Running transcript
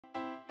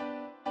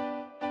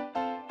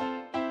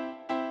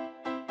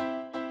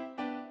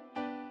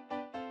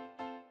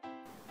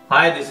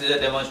Hi, this is a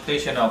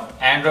demonstration of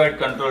Android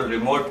controlled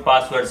remote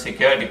password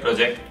security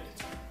project.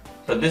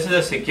 So this is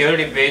a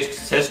security based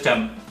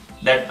system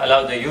that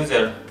allows the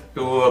user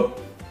to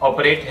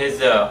operate his,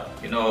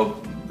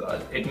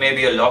 it may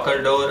be a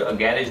locker door, a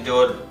garage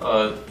door,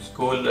 a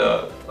school,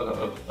 a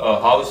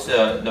house,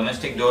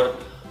 domestic door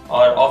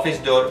or office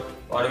door,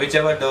 or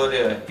whichever door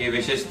he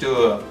wishes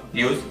to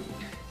use.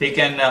 He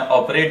can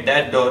operate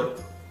that door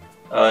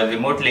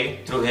remotely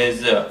through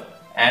his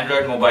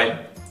Android mobile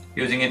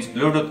using its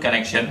Bluetooth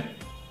connection,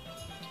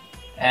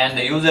 and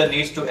the user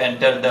needs to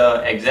enter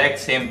the exact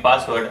same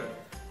password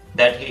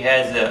that he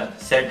has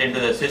set into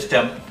the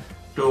system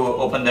to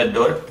open that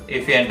door.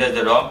 If he enters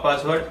the wrong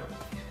password,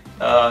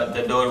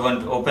 the door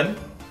won't open.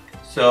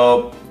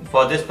 So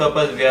for this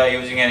purpose we are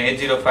using an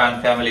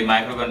 805 family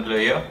microcontroller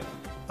here,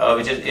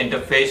 which is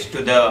interfaced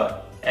to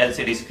the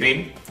LCD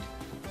screen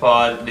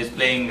for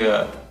displaying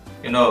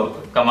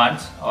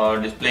commands or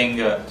displaying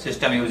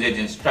system usage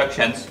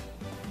instructions,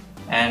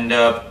 and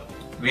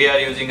we are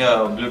using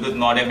a Bluetooth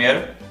modem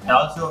here, and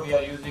also we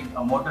are using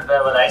a motor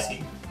driver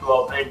IC to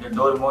operate the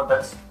door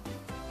motors,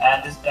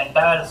 and this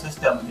entire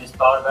system is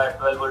powered by a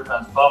 12 volt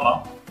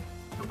transformer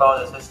to power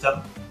the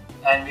system,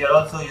 and we are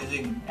also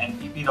using an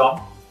EPROM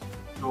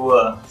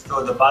to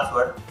store the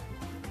password.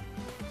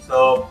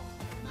 So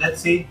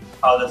let's see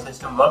how the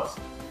system works.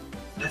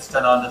 Let's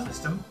turn on the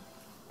system.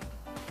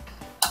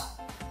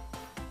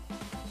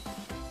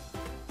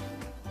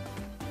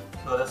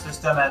 So the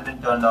system has been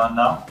turned on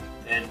now.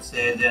 It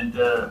says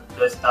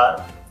press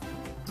star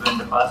to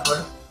enter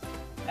password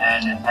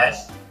and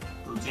hash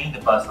to change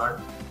the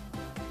password.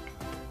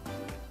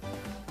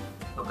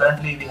 So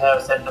currently we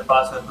have set the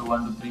password to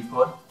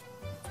 1234,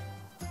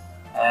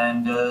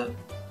 and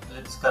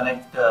let's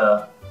connect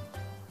to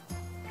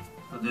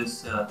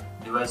this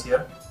device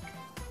here.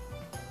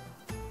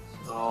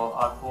 So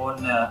our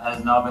phone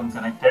has now been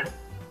connected,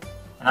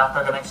 and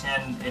after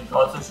connection it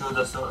also shows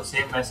the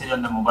same message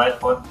on the mobile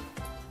phone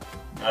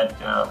that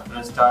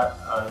press start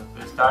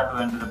to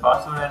enter the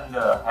password and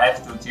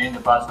hash to change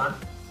the password.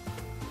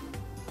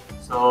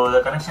 So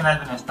the connection has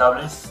been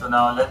established. So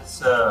now let's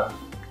go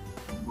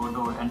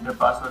to enter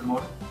password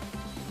mode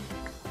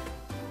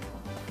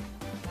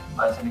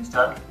by setting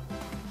start.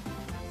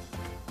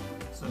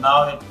 So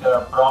now it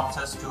prompts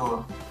us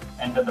to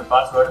enter the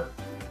password.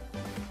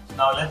 So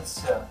now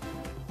let's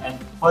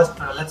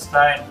let's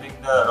try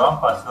entering the wrong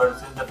password.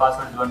 Since the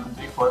password is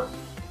 1234,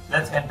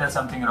 let's enter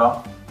something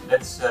wrong.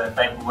 Let's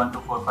type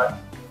 1245.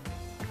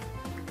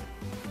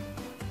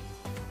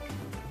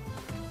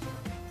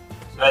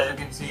 So as you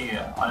can see,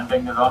 on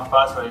entering the wrong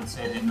password it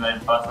says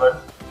invalid password.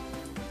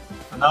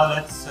 So now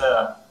let's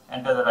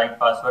enter the right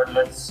password.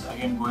 Let's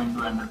again go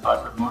into enter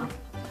password mode.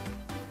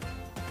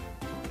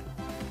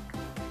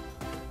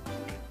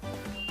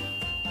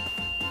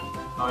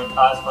 Now it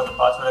asks for the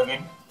password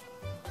again.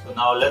 So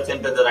now let's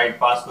enter the right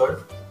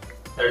password,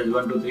 that is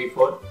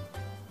 1234.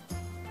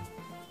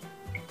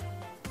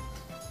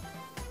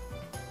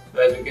 So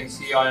as you can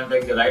see, on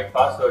entering the right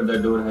password, the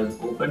door has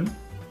opened.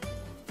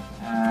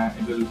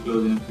 It will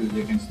close in a few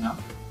seconds now.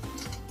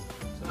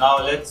 So now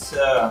let's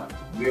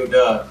view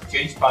the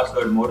change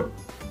password mode.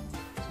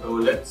 So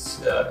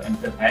let's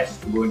enter hash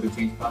to go into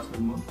change password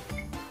mode.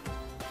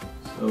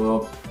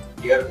 So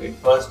here it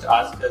first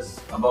asks us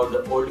about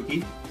the old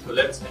key. So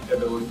let's enter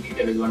the old key,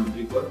 that is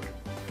 1234.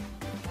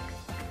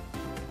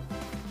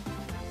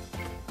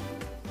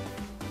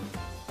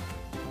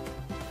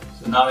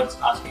 So now it's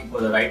asking for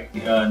the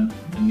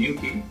the new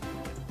key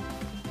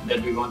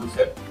that we want to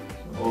set.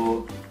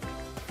 So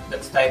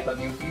let's type a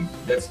new key.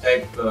 Let's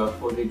type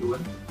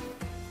 4321.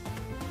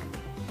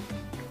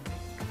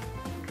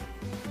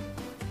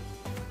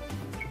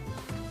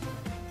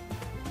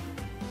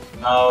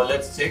 Now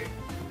let's check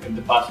if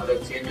the password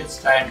has changed. Let's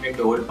try entering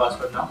the old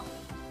password now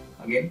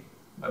again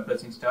by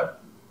pressing start.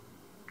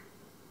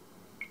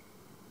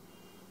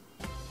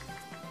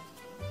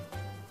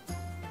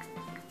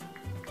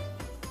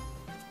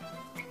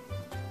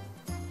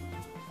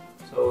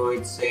 So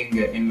it's saying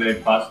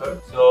invalid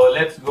password. So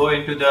let's go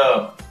into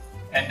the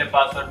enter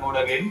password mode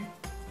again,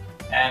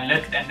 and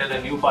let's enter the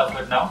new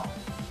password now,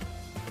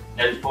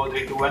 that is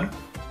 4321.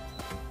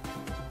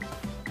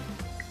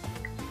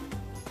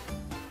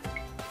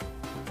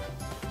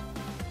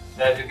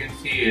 So as you can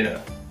see,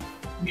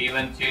 we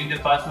even changed the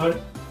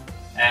password,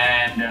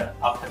 and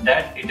after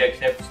that it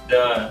accepts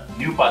the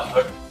new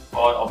password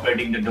for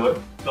operating the door.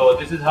 So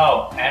this is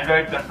how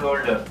Android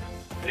controlled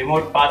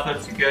remote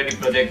password security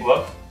project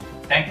works.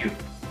 Thank you.